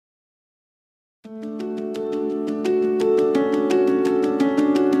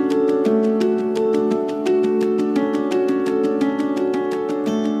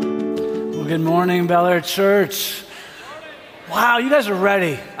Good morning, Bel Air Church. Wow, you guys are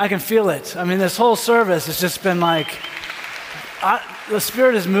ready. I can feel it. I mean, this whole service has just been like, the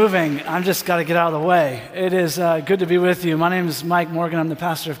Spirit is moving. I've just got to get out of the way. It is good to be with you. My name is Mike Morgan. I'm the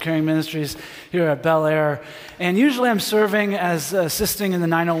pastor of Caring Ministries here at Bel Air. And usually I'm serving as assisting in the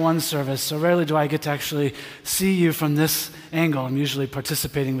 901 service, so rarely do I get to actually see you from this angle. I'm usually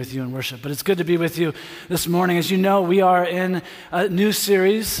participating with you in worship. But it's good to be with you this morning. As you know, we are in a new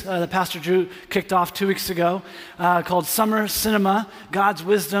series that Pastor Drew kicked off 2 weeks ago called Summer Cinema, God's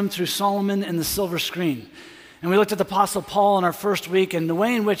Wisdom Through Solomon and the Silver Screen. And we looked at the Apostle Paul in our first week and the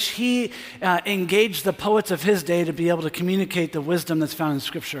way in which he engaged the poets of his day to be able to communicate the wisdom that's found in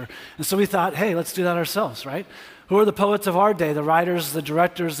Scripture. And so we thought, hey, let's do that ourselves, right? Who are the poets of our day, the writers, the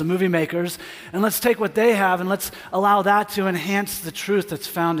directors, the movie makers? And let's take what they have and let's allow that to enhance the truth that's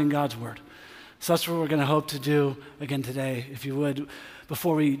found in God's Word. So that's what we're going to hope to do again today. If you would,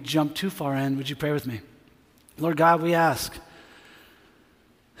 before we jump too far in, would you pray with me? Lord God, we ask.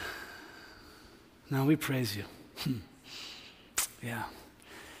 Now we praise you. Yeah.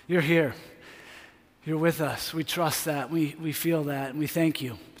 You're here. You're with us. We trust that. We feel that. And we thank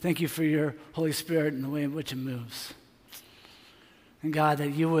you. Thank you for your Holy Spirit and the way in which it moves. And God, that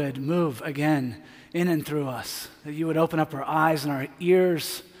you would move again in and through us. That you would open up our eyes and our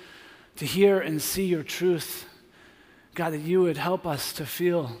ears to hear and see your truth. God, that you would help us to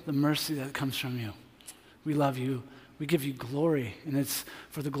feel the mercy that comes from you. We love you. We give you glory, and it's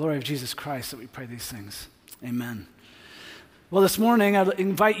for the glory of Jesus Christ that we pray these things. Amen. Well, this morning, I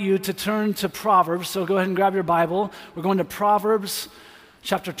invite you to turn to Proverbs, so go ahead and grab your Bible. We're going to Proverbs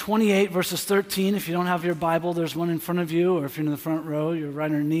chapter 28, verses 13. If you don't have your Bible, there's one in front of you, or if you're in the front row, you're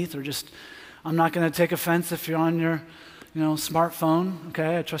right underneath, or just, I'm not going to take offense if you're on your, smartphone,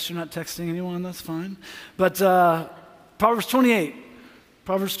 okay? I trust you're not texting anyone, that's fine. But Proverbs 28.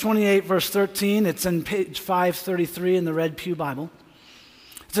 Proverbs 28, verse 13, it's in page 533 in the Red Pew Bible.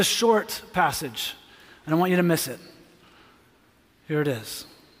 It's a short passage. I don't want you to miss it. Here it is.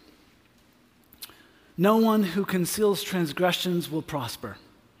 No one who conceals transgressions will prosper,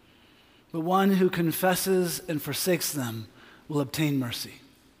 but one who confesses and forsakes them will obtain mercy.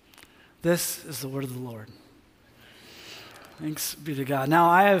 This is the word of the Lord. Thanks be to God.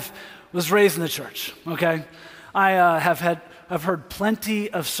 Now, was raised in the church, okay? I've heard plenty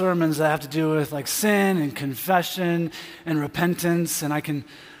of sermons that have to do with like sin and confession and repentance, and I can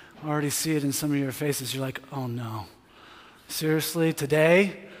already see it in some of your faces. You're like, oh no, seriously,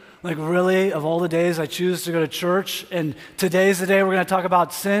 today? Like really, of all the days I choose to go to church, and today's the day we're going to talk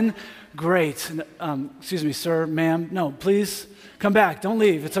about sin? Great. Excuse me, sir, ma'am. No, please come back. Don't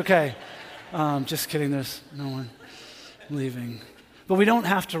leave. It's okay. Just kidding. There's no one leaving. But we don't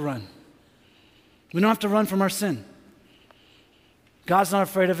have to run. We don't have to run from our sin. God's not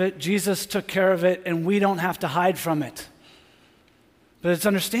afraid of it. Jesus took care of it, and we don't have to hide from it. But it's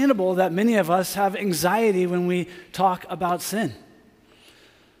understandable that many of us have anxiety when we talk about sin.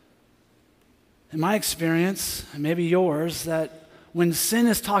 In my experience, and maybe yours, that when sin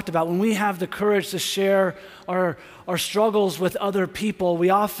is talked about, when we have the courage to share our struggles with other people, we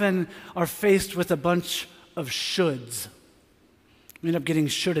often are faced with a bunch of shoulds. We end up getting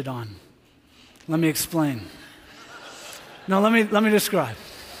shoulded on. Let me explain. No, let me describe.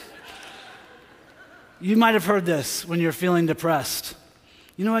 You might have heard this when you're feeling depressed.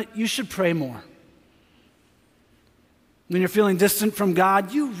 You know what? You should pray more. When you're feeling distant from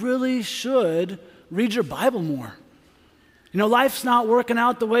God, you really should read your Bible more. Life's not working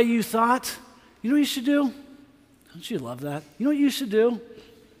out the way you thought. You know what you should do? Don't you love that? You know what you should do?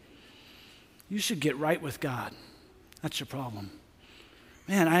 You should get right with God. That's your problem.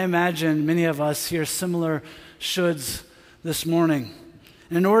 Man, I imagine many of us hear similar shoulds this morning.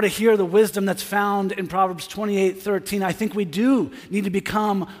 And in order to hear the wisdom that's found in Proverbs 28:13, I think we do need to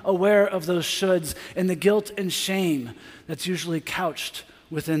become aware of those shoulds and the guilt and shame that's usually couched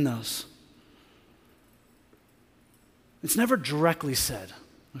within those. It's never directly said,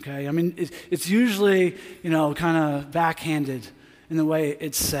 okay? I mean, it's usually, kind of backhanded in the way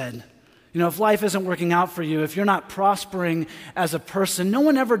it's said. If life isn't working out for you, if you're not prospering as a person, no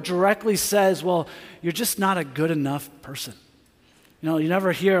one ever directly says, well, you're just not a good enough person. You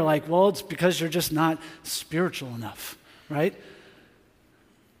never hear like, well, it's because you're just not spiritual enough, right?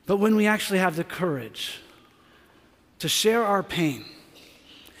 But when we actually have the courage to share our pain,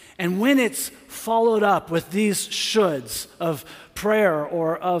 and when it's followed up with these shoulds of prayer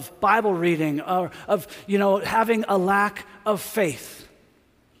or of Bible reading or of, having a lack of faith,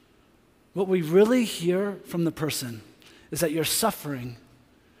 what we really hear from the person is that your suffering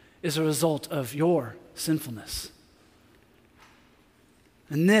is a result of your sinfulness.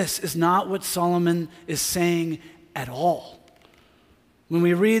 And this is not what Solomon is saying at all. When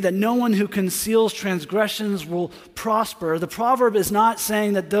we read that no one who conceals transgressions will prosper, the proverb is not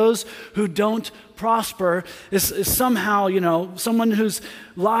saying that those who don't prosper is somehow, someone whose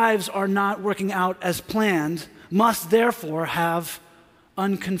lives are not working out as planned must therefore have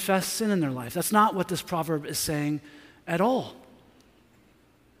unconfessed sin in their life. That's not what this proverb is saying at all.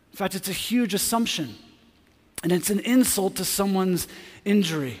 In fact, it's a huge assumption, and it's an insult to someone's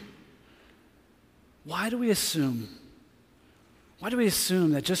injury. Why do we assume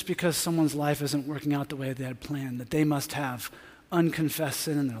that just because someone's life isn't working out the way they had planned, that they must have unconfessed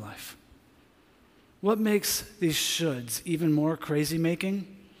sin in their life? What makes these shoulds even more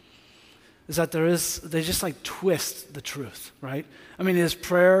crazy-making is that they just twist the truth, right? I mean, is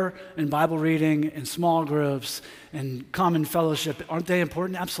prayer and Bible reading and small groups and common fellowship, aren't they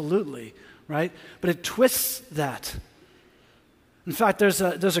important? Absolutely, right? But it twists that. In fact, there's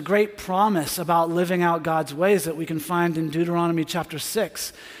a great promise about living out God's ways that we can find in Deuteronomy chapter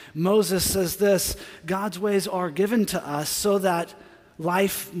 6. Moses says this: God's ways are given to us so that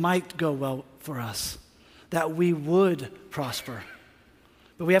life might go well for us, that we would prosper.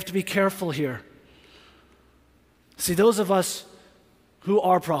 But we have to be careful here. See, those of us who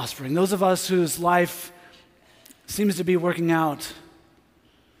are prospering, those of us whose life seems to be working out,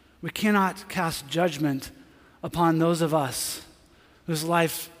 we cannot cast judgment upon those of us whose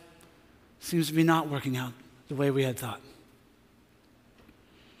life seems to be not working out the way we had thought.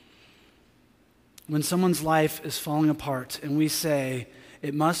 When someone's life is falling apart and we say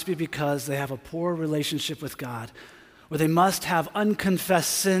it must be because they have a poor relationship with God, or they must have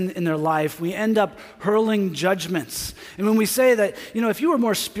unconfessed sin in their life, we end up hurling judgments. And when we say that, if you were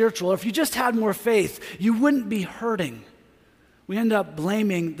more spiritual, or if you just had more faith, you wouldn't be hurting, we end up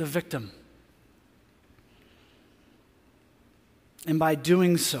blaming the victim. And by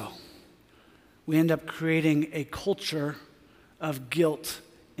doing so, we end up creating a culture of guilt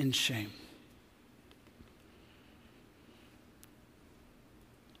and shame.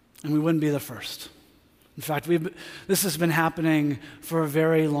 And we wouldn't be the first. In fact, this has been happening for a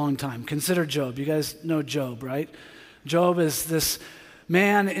very long time. Consider Job. You guys know Job, right? Job is this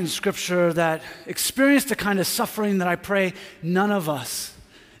man in Scripture that experienced a kind of suffering that I pray none of us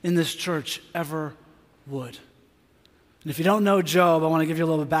in this church ever would. And if you don't know Job, I want to give you a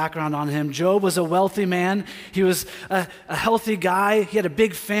little background on him. Job was a wealthy man. He was a healthy guy. He had a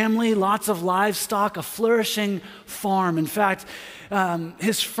big family, lots of livestock, a flourishing farm. In fact,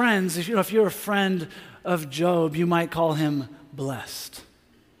 his friends, if you're a friend of Job, you might call him blessed.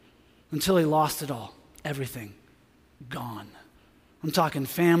 Until he lost it all, everything gone. I'm talking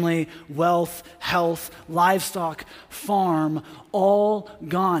family, wealth, health, livestock, farm, all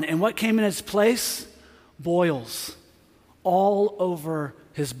gone. And what came in its place? Boils all over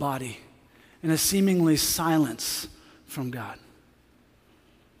his body and a seemingly silence from God.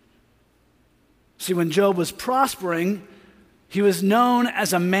 See, when Job was prospering, he was known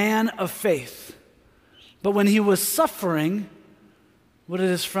as a man of faith. But when he was suffering, what did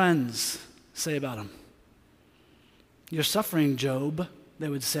his friends say about him? Your suffering, Job, they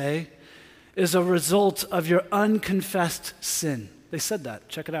would say, is a result of your unconfessed sin. They said that.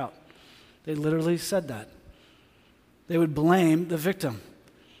 Check it out. They literally said that. They would blame the victim.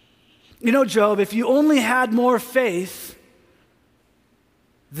 Job, if you only had more faith,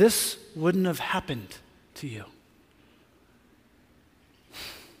 this wouldn't have happened to you.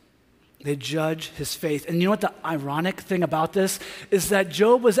 They judge his faith. And you know what the ironic thing about this is? That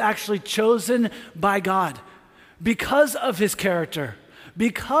Job was actually chosen by God because of his character,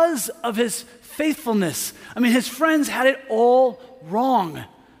 because of his faithfulness. I mean, his friends had it all wrong.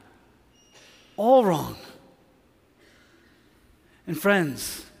 All wrong. And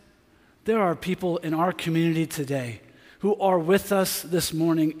friends, there are people in our community today who are with us this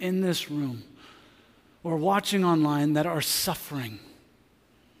morning in this room or watching online that are suffering.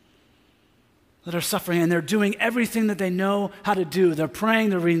 And they're doing everything that they know how to do. They're praying,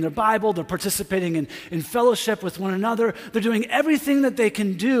 they're reading their Bible, they're participating in fellowship with one another. They're doing everything that they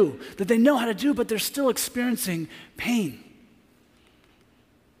can do, that they know how to do, but they're still experiencing pain.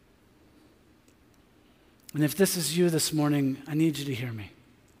 And if this is you this morning, I need you to hear me.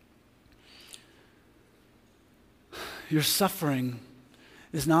 Your suffering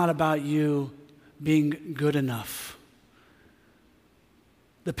is not about you being good enough.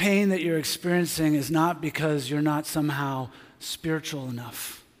 The pain that you're experiencing is not because you're not somehow spiritual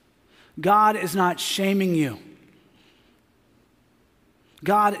enough. God is not shaming you.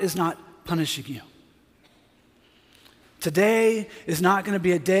 God is not punishing you. Today is not going to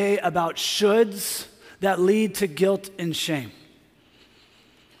be a day about shoulds that lead to guilt and shame.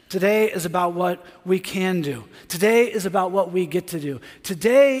 Today is about what we can do. Today is about what we get to do.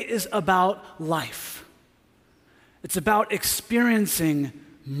 Today is about life. It's about experiencing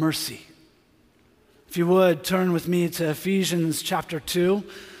mercy. If you would, turn with me to Ephesians chapter 2. I'm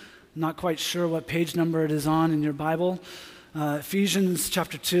not quite sure what page number it is on in your Bible. Ephesians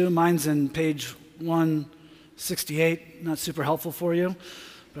chapter 2, mine's in page 168. Not super helpful for you,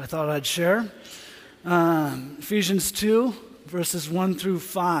 but I thought I'd share. Ephesians 2, verses 1 through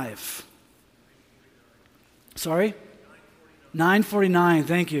 5. Sorry? 949,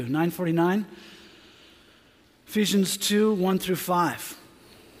 thank you. 949. Ephesians 2, 1 through 5.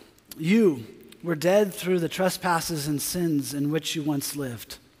 You were dead through the trespasses and sins in which you once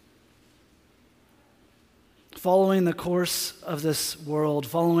lived, following the course of this world,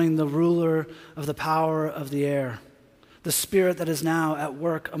 following the ruler of the power of the air, the spirit that is now at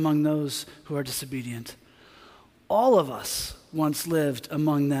work among those who are disobedient. All of us once lived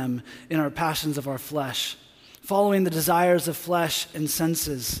among them in our passions of our flesh, following the desires of flesh and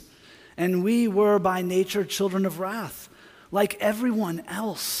senses. And we were by nature children of wrath, like everyone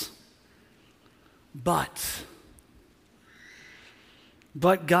else. But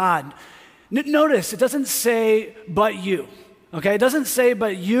God, notice it doesn't say, but you. Okay, it doesn't say,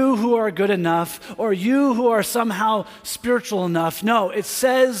 but you who are good enough, or you who are somehow spiritual enough. No, it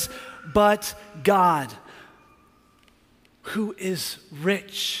says, but God, who is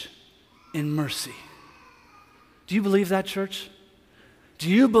rich in mercy. Do you believe that, church? Do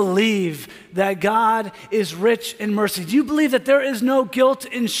you believe that God is rich in mercy? Do you believe that there is no guilt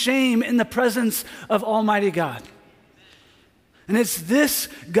and shame in the presence of Almighty God? And it's this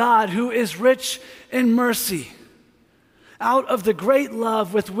God who is rich in mercy, out of the great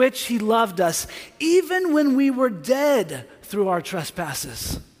love with which he loved us, even when we were dead through our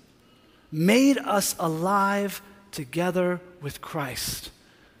trespasses, made us alive together with Christ.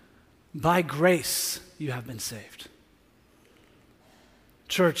 By grace you have been saved.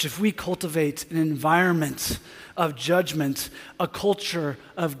 Church, if we cultivate an environment of judgment, a culture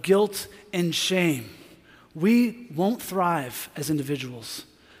of guilt and shame, we won't thrive as individuals.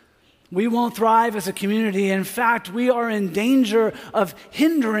 We won't thrive as a community. In fact, we are in danger of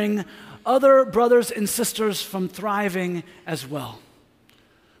hindering other brothers and sisters from thriving as well.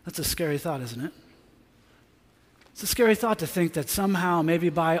 That's a scary thought, isn't it? It's a scary thought to think that somehow, maybe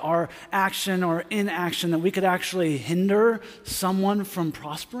by our action or inaction, that we could actually hinder someone from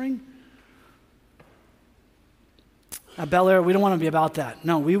prospering. At Bel Air, we don't want to be about that.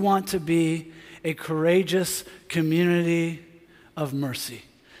 No, we want to be a courageous community of mercy.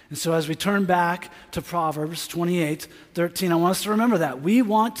 And so as we turn back to Proverbs 28:13, I want us to remember that. We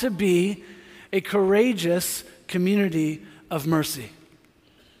want to be a courageous community of mercy.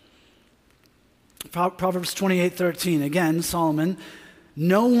 Proverbs 28:13, again, Solomon,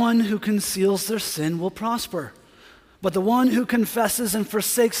 no one who conceals their sin will prosper, but the one who confesses and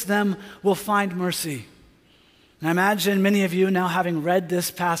forsakes them will find mercy. And I imagine many of you now, having read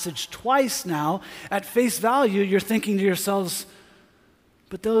this passage twice now, at face value, you're thinking to yourselves,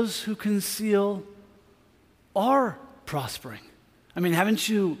 but those who conceal are prospering. I mean, haven't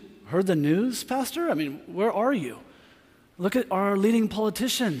you heard the news, Pastor? I mean, where are you? Look at our leading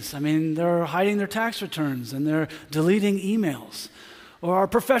politicians. I mean, they're hiding their tax returns and they're deleting emails. Or our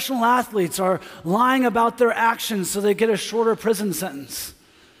professional athletes are lying about their actions so they get a shorter prison sentence.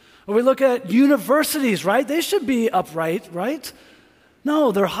 Or we look at universities, right? They should be upright, right?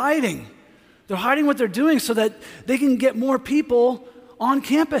 No, they're hiding. They're hiding what they're doing so that they can get more people on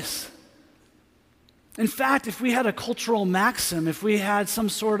campus. In fact, if we had a cultural maxim, if we had some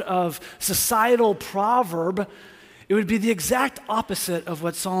sort of societal proverb, it would be the exact opposite of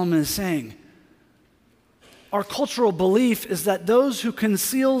what Solomon is saying. Our cultural belief is that those who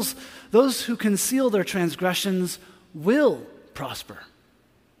conceal their transgressions will prosper.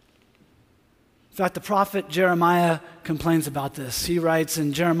 In fact, the prophet Jeremiah complains about this. He writes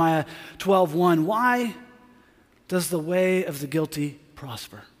in Jeremiah 12:1, "Why does the way of the guilty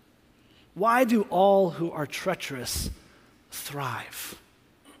prosper? Why do all who are treacherous thrive?"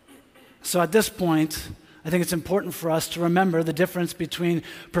 So at this point, I think it's important for us to remember the difference between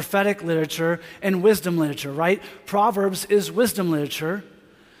prophetic literature and wisdom literature, right? Proverbs is wisdom literature,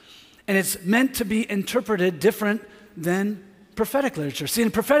 and it's meant to be interpreted different than prophetic literature. See,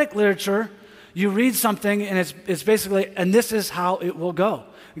 in prophetic literature, you read something and it's basically, and this is how it will go.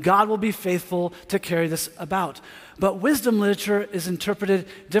 God will be faithful to carry this about. But wisdom literature is interpreted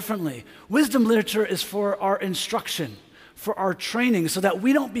differently. Wisdom literature is for our instruction, for our training, so that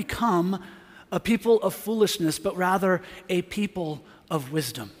we don't become a people of foolishness, but rather a people of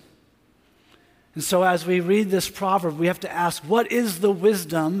wisdom. And so as we read this proverb, we have to ask, what is the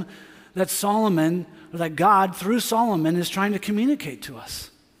wisdom that Solomon, or that God, through Solomon, is trying to communicate to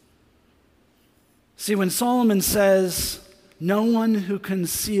us? See, when Solomon says, no one who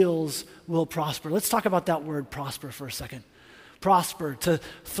conceals will prosper. Let's talk about that word prosper for a second. Prosper, to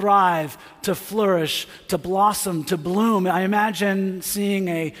thrive, to flourish, to blossom, to bloom. I imagine seeing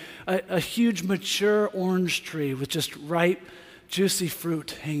a huge mature orange tree with just ripe, juicy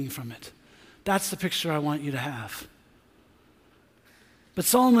fruit hanging from it. That's the picture I want you to have. But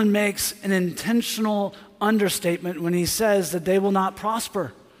Solomon makes an intentional understatement when he says that they will not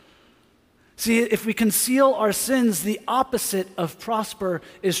prosper. See, if we conceal our sins, the opposite of prosper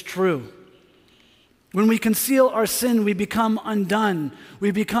is true. When we conceal our sin, we become undone.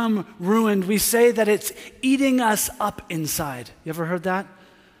 We become ruined. We say that it's eating us up inside. You ever heard that?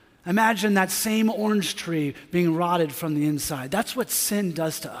 Imagine that same orange tree being rotted from the inside. That's what sin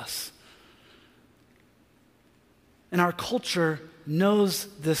does to us. And our culture knows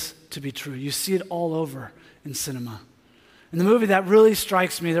this to be true. You see it all over in cinema. And the movie that really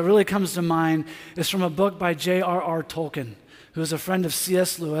strikes me, that really comes to mind, is from a book by J.R.R. Tolkien, who was a friend of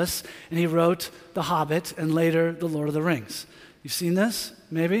C.S. Lewis, and he wrote The Hobbit and later The Lord of the Rings. You've seen this,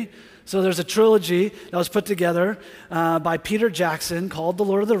 maybe? So there's a trilogy that was put together by Peter Jackson called The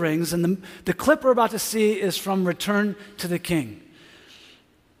Lord of the Rings, and the clip we're about to see is from Return to the King.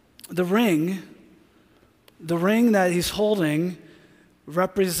 The ring that he's holding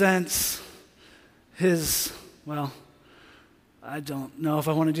represents his, well, I don't know if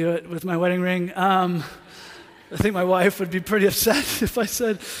I want to do it with my wedding ring. I think my wife would be pretty upset if I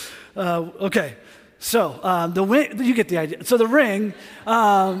said, okay. So you get the idea. So the ring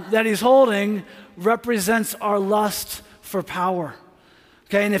that he's holding represents our lust for power.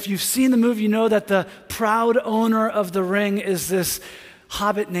 Okay, and if you've seen the movie, you know that the proud owner of the ring is this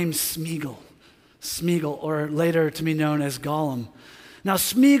hobbit named Smeagol, or later to be known as Gollum. Now,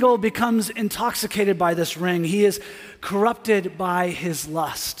 Smeagol becomes intoxicated by this ring. He is corrupted by his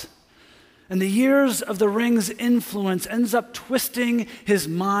lust. And the years of the ring's influence ends up twisting his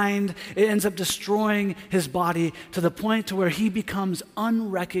mind. It ends up destroying his body to the point to where he becomes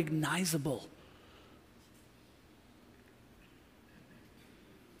unrecognizable.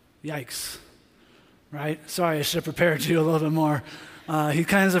 Yikes, right? Sorry, I should have prepared you a little bit more. He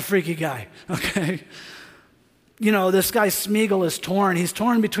kind of is a freaky guy, okay? You know, this guy Smeagol is torn. He's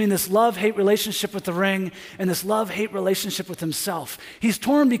torn between this love-hate relationship with the ring and this love-hate relationship with himself. He's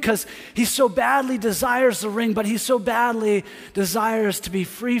torn because he so badly desires the ring, but he so badly desires to be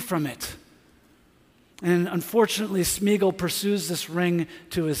free from it. And unfortunately, Smeagol pursues this ring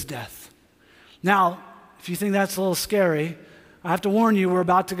to his death. Now, if you think that's a little scary, I have to warn you, we're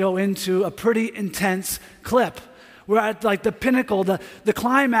about to go into a pretty intense clip. We're at like the pinnacle, the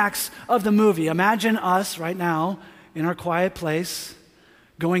climax of the movie. Imagine us right now in our quiet place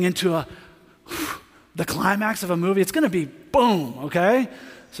going into the climax of a movie. It's going to be boom, okay?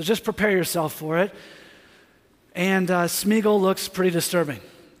 So just prepare yourself for it. And Smeagol looks pretty disturbing,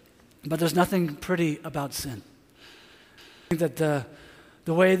 but there's nothing pretty about sin. I think that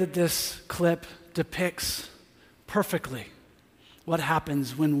the way that this clip depicts perfectly what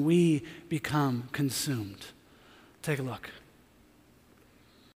happens when we become consumed. Take a look.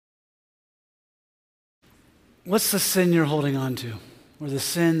 What's the sin you're holding on to? Or the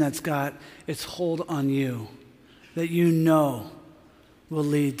sin that's got its hold on you that you know will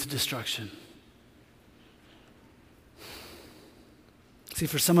lead to destruction? See,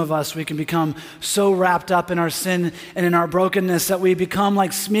 for some of us, we can become so wrapped up in our sin and in our brokenness that we become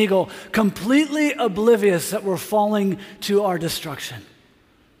like Smeagol, completely oblivious that we're falling to our destruction.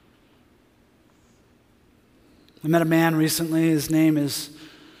 I met a man recently. His name is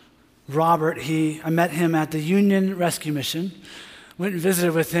Robert. I met him at the Union Rescue Mission. Went and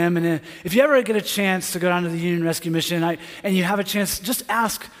visited with him. And if you ever get a chance to go down to the Union Rescue Mission and you have a chance, just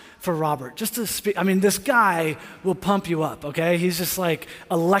ask for Robert, just to speak. I mean, this guy will pump you up, okay? He's just like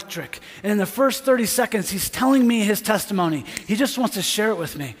electric. And in the first 30 seconds, he's telling me his testimony. He just wants to share it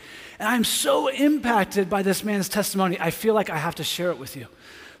with me. And I'm so impacted by this man's testimony, I feel like I have to share it with you.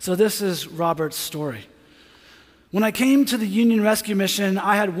 So this is Robert's story. When I came to the Union Rescue Mission,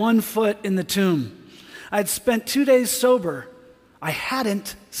 I had one foot in the tomb. I had spent 2 days sober. I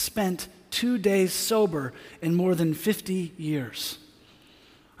hadn't spent 2 days sober in more than 50 years.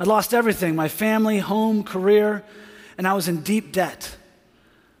 I'd lost everything, my family, home, career, and I was in deep debt.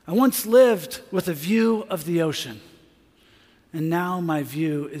 I once lived with a view of the ocean, and now my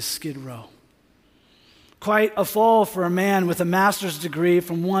view is Skid Row. Quite a fall for a man with a master's degree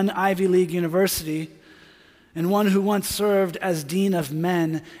from one Ivy League university and one who once served as dean of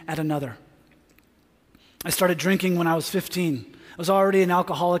men at another. I started drinking when I was 15. I was already an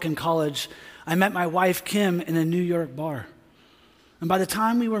alcoholic in college. I met my wife, Kim, in a New York bar. And by the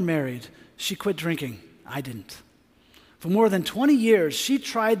time we were married, she quit drinking. I didn't. For more than 20 years, she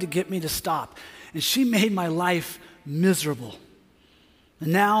tried to get me to stop, and she made my life miserable.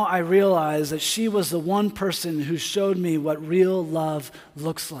 And now I realize that she was the one person who showed me what real love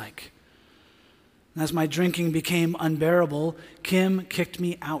looks like. And as my drinking became unbearable, Kim kicked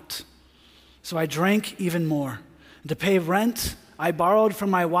me out. So I drank even more. And to pay rent, I borrowed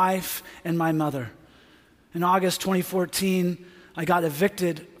from my wife and my mother. In August 2014, I got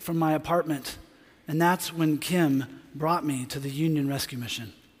evicted from my apartment, and that's when Kim brought me to the Union Rescue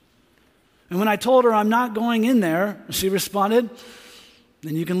Mission. And when I told her I'm not going in there, she responded,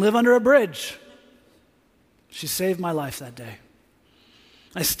 "Then you can live under a bridge." She saved my life that day.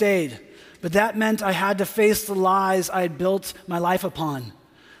 I stayed, but that meant I had to face the lies I had built my life upon.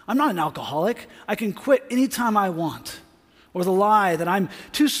 I'm not an alcoholic. I can quit anytime I want. Or the lie that I'm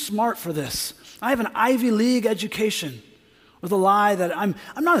too smart for this. I have an Ivy League education. Or the lie that I'm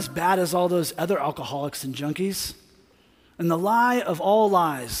not as bad as all those other alcoholics and junkies. And the lie of all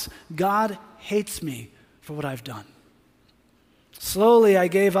lies, God hates me for what I've done. Slowly, I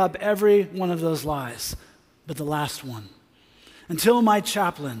gave up every one of those lies, but the last one. Until my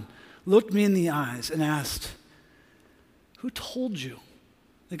chaplain looked me in the eyes and asked, "Who told you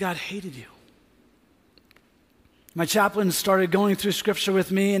that God hated you?" My chaplain started going through scripture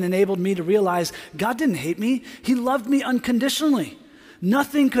with me and enabled me to realize God didn't hate me. He loved me unconditionally.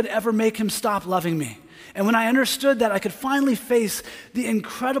 Nothing could ever make him stop loving me. And when I understood that, I could finally face the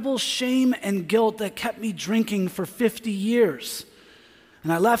incredible shame and guilt that kept me drinking for 50 years.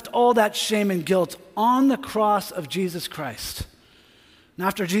 And I left all that shame and guilt on the cross of Jesus Christ. And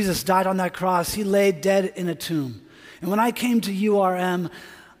after Jesus died on that cross, he lay dead in a tomb. And when I came to URM,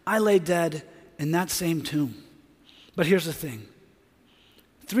 I lay dead in that same tomb. But here's the thing.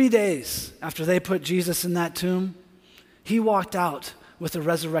 3 days after they put Jesus in that tomb, he walked out with a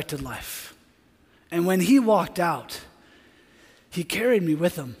resurrected life. And when he walked out, he carried me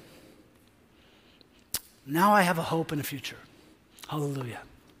with him. Now I have a hope and a future. Hallelujah.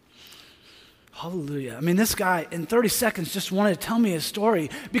 Hallelujah. I mean, this guy in 30 seconds just wanted to tell me his story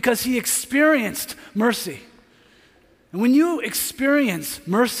because he experienced mercy. And when you experience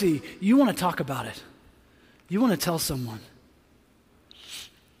mercy, you want to talk about it. You want to tell someone.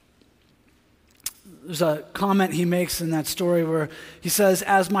 There's a comment he makes in that story where he says,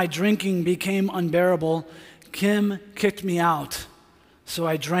 "As my drinking became unbearable, Kim kicked me out, so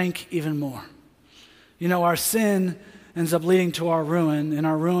I drank even more." You know, our sin ends up leading to our ruin, and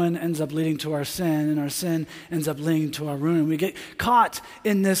our ruin ends up leading to our sin, and our sin ends up leading to our ruin. We get caught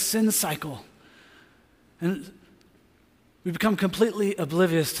in this sin cycle, and we become completely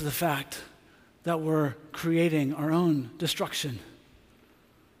oblivious to the fact that we're creating our own destruction.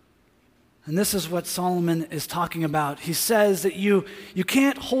 And this is what Solomon is talking about. He says that you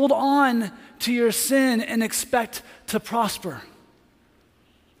can't hold on to your sin and expect to prosper.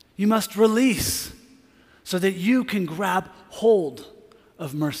 You must release so that you can grab hold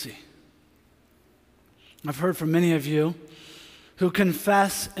of mercy. I've heard from many of you who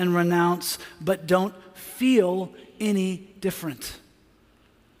confess and renounce but don't feel any different.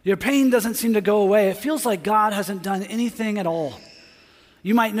 Your pain doesn't seem to go away. It feels like God hasn't done anything at all.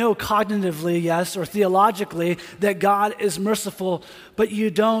 You might know cognitively, yes, or theologically that God is merciful, but you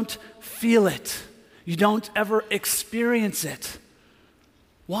don't feel it. You don't ever experience it.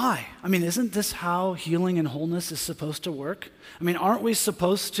 Why? I mean, isn't this how healing and wholeness is supposed to work? I mean, aren't we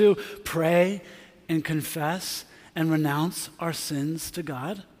supposed to pray and confess and renounce our sins to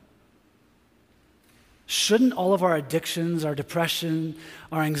God? Shouldn't all of our addictions, our depression,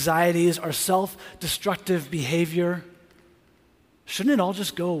 our anxieties, our self-destructive behavior, shouldn't it all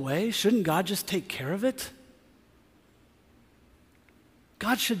just go away? Shouldn't God just take care of it?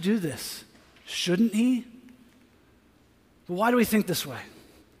 God should do this, shouldn't he? But why do we think this way?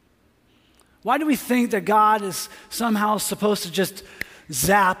 Why do we think that God is somehow supposed to just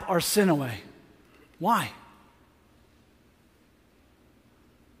zap our sin away? Why?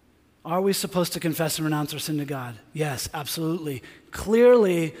 Are we supposed to confess and renounce our sin to God? Yes, absolutely.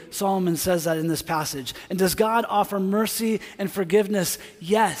 Clearly, Solomon says that in this passage. And does God offer mercy and forgiveness?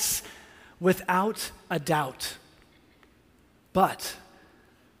 Yes, without a doubt. But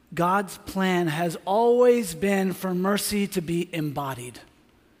God's plan has always been for mercy to be embodied.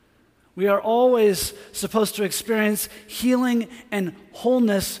 We are always supposed to experience healing and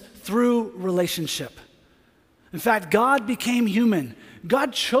wholeness through relationship. In fact, God became human.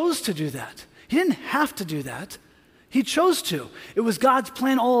 God chose to do that. He didn't have to do that. He chose to. It was God's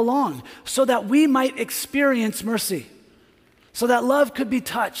plan all along so that we might experience mercy, so that love could be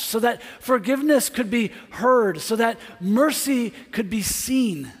touched, so that forgiveness could be heard, so that mercy could be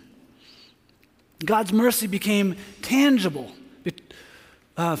seen. God's mercy became tangible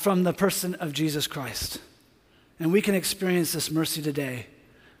from the person of Jesus Christ. And we can experience this mercy today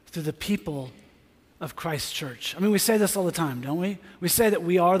through the people of Christ's church. I mean, we say this all the time, don't we? We say that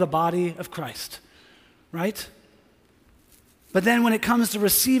we are the body of Christ, right? But then when it comes to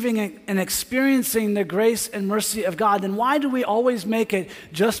receiving and experiencing the grace and mercy of God, then why do we always make it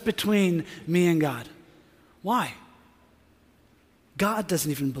just between me and God? Why? God doesn't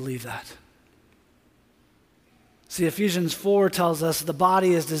even believe that. See, Ephesians 4 tells us the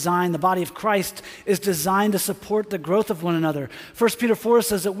body of Christ is designed to support the growth of one another. 1 Peter 4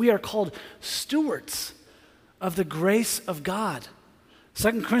 says that we are called stewards of the grace of God.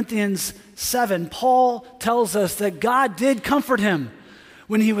 2 Corinthians 7, Paul tells us that God did comfort him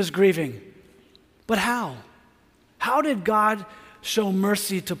when he was grieving. But how? How did God show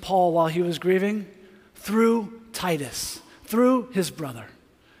mercy to Paul while he was grieving? Through Titus, through his brother.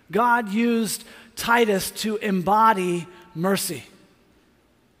 God used Titus to embody mercy.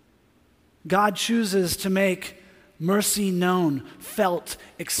 God chooses to make mercy known, felt,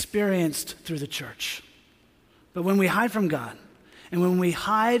 experienced through the church. But when we hide from God, and when we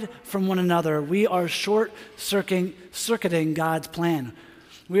hide from one another, we are short-circuiting God's plan.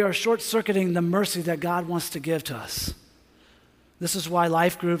 We are short-circuiting the mercy that God wants to give to us. This is why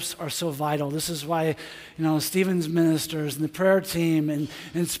life groups are so vital. This is why, Stephen's ministers and the prayer team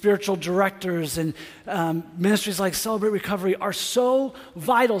and spiritual directors and ministries like Celebrate Recovery are so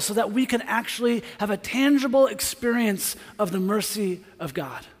vital so that we can actually have a tangible experience of the mercy of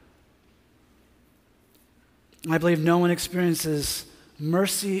God. I believe no one experiences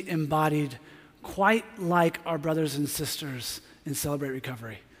mercy embodied quite like our brothers and sisters in Celebrate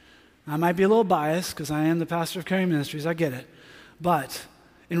Recovery. I might be a little biased because I am the pastor of Caring Ministries, I get it. But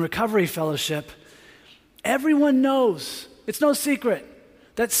in Recovery Fellowship, everyone knows, it's no secret,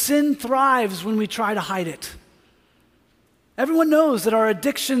 that sin thrives when we try to hide it. Everyone knows that our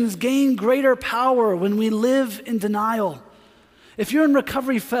addictions gain greater power when we live in denial. If you're in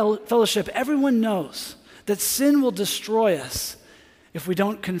Recovery Fellowship, everyone knows that sin will destroy us if we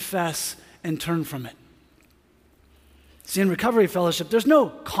don't confess and turn from it. See, in Recovery Fellowship, there's no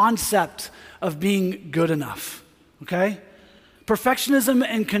concept of being good enough, okay? Perfectionism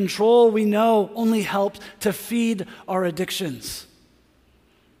and control, we know, only help to feed our addictions.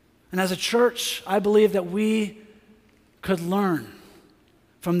 And as a church, I believe that we could learn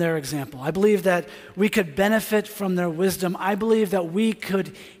from their example. I believe that we could benefit from their wisdom. I believe that we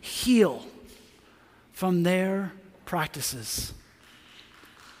could heal from their practices.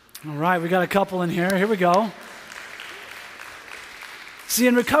 All right, we got a couple in here. Here we go. See,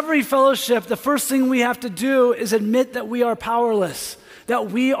 in Recovery Fellowship, the first thing we have to do is admit that we are powerless,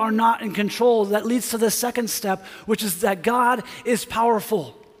 that we are not in control. That leads to the second step, which is that God is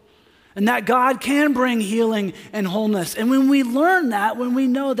powerful and that God can bring healing and wholeness. And when we learn that, when we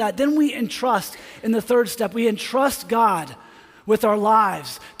know that, then we entrust in the third step. We entrust God with our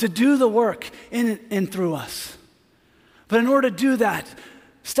lives to do the work in and through us. But in order to do that,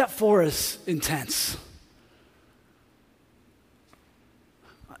 step 4 is intense.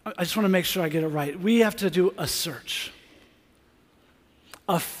 I just want to make sure I get it right. We have to do a search,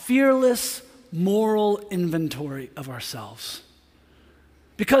 a fearless moral inventory of ourselves.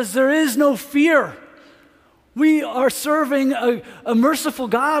 Because there is no fear. We are serving a merciful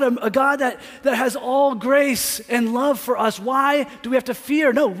God, a God that has all grace and love for us. Why do we have to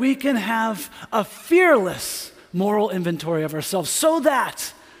fear? No, we can have a fearless moral inventory of ourselves so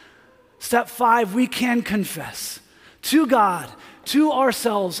that, step 5, we can confess to God, to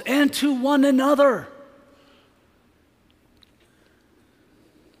ourselves, and to one another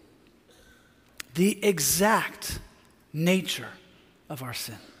the exact nature of our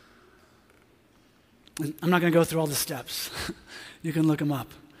sin. I'm not going to go through all the steps. You can look them up.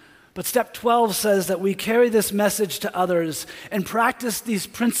 But step 12 says that we carry this message to others and practice these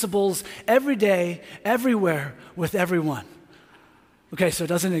principles every day, everywhere, with everyone. Okay, so it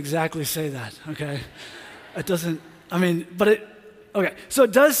doesn't exactly say that, okay? It doesn't, okay, so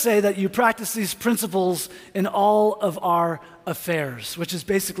it does say that you practice these principles in all of our affairs, which is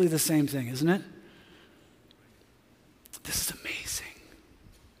basically the same thing, isn't it? This is amazing.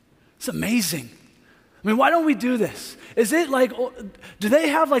 It's amazing. I mean, why don't we do this? Is it like, do they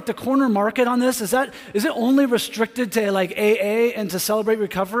have like the corner market on this? Is it only restricted to like AA and to Celebrate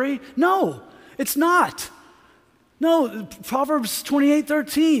Recovery? No, it's not. No, Proverbs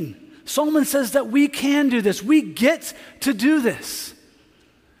 28:13. Solomon says that we can do this. We get to do this.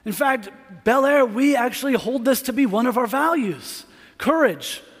 In fact, Bel Air, we actually hold this to be one of our values.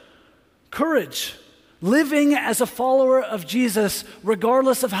 Courage. Courage. Living as a follower of Jesus,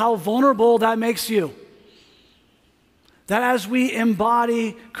 regardless of how vulnerable that makes you. That as we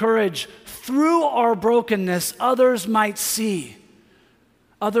embody courage through our brokenness, others might see.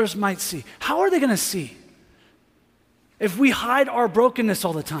 Others might see. How are they going to see if we hide our brokenness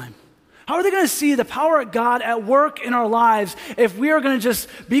all the time? How are they going to see the power of God at work in our lives if we are going to just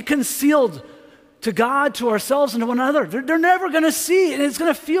be concealed to God, to ourselves, and to one another? They're never going to see, and it's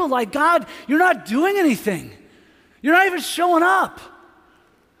going to feel like, God, you're not doing anything. You're not even showing up.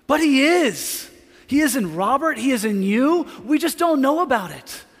 But He is. He is in Robert. He is in you. We just don't know about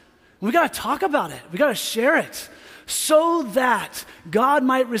it. We got to talk about it. We got to share it so that God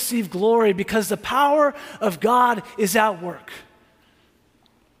might receive glory, because the power of God is at work.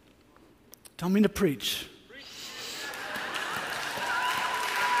 Don't mean to preach.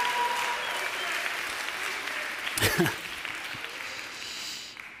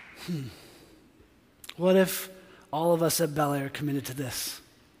 What if all of us at Bel Air committed to this?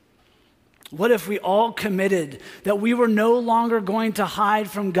 What if we all committed that we were no longer going to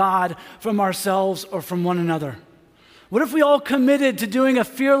hide from God, from ourselves, or from one another? What if we all committed to doing a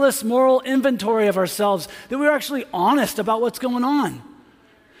fearless moral inventory of ourselves, that we were actually honest about what's going on?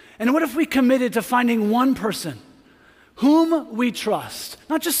 And what if we committed to finding one person whom we trust,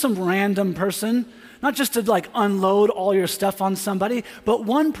 not just some random person, not just to unload all your stuff on somebody, but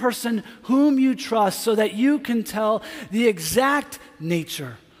one person whom you trust so that you can tell the exact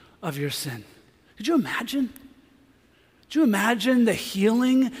nature of your sin? Could you imagine? Could you imagine the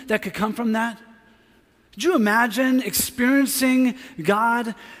healing that could come from that? Could you imagine experiencing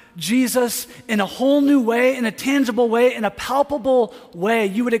God, Jesus, in a whole new way, in a tangible way, in a palpable way?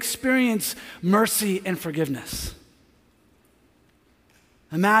 You would experience mercy and forgiveness.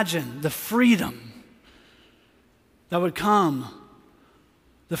 Imagine the freedom that would come,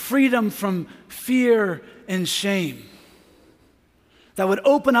 the freedom from fear and shame, that would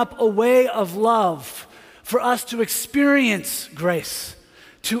open up a way of love for us to experience grace,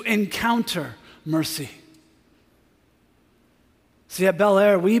 to encounter mercy. See, at Bel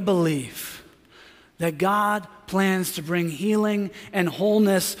Air, we believe that God plans to bring healing and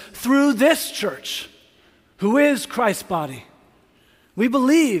wholeness through this church, who is Christ's body. We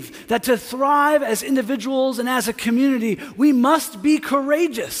believe that to thrive as individuals and as a community, we must be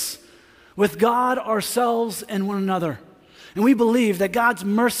courageous with God, ourselves, and one another. And we believe that God's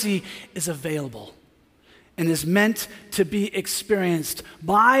mercy is available and is meant to be experienced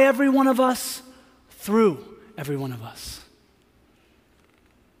by every one of us, through every one of us.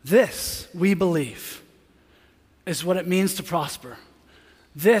 This, we believe, is what it means to prosper.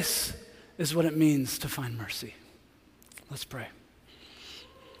 This is what it means to find mercy. Let's pray.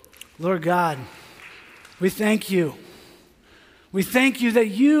 Lord God, we thank you. We thank you that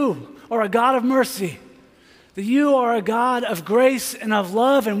you are a God of mercy, that you are a God of grace and of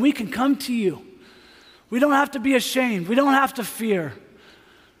love, and we can come to you. We don't have to be ashamed. We don't have to fear.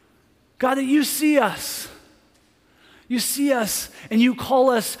 God, that you see us. You see us and you call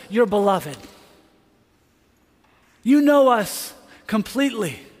us your beloved. You know us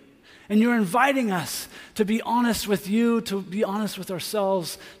completely, and you're inviting us to be honest with you, to be honest with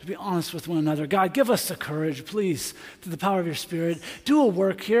ourselves, to be honest with one another. God, give us the courage, please, through the power of your Spirit. Do a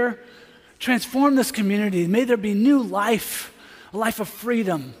work here. Transform this community. May there be new life, a life of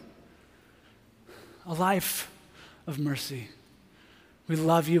freedom, a life of mercy. We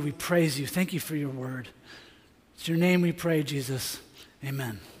love you. We praise you. Thank you for your word. It's your name we pray, Jesus.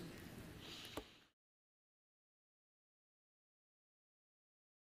 Amen.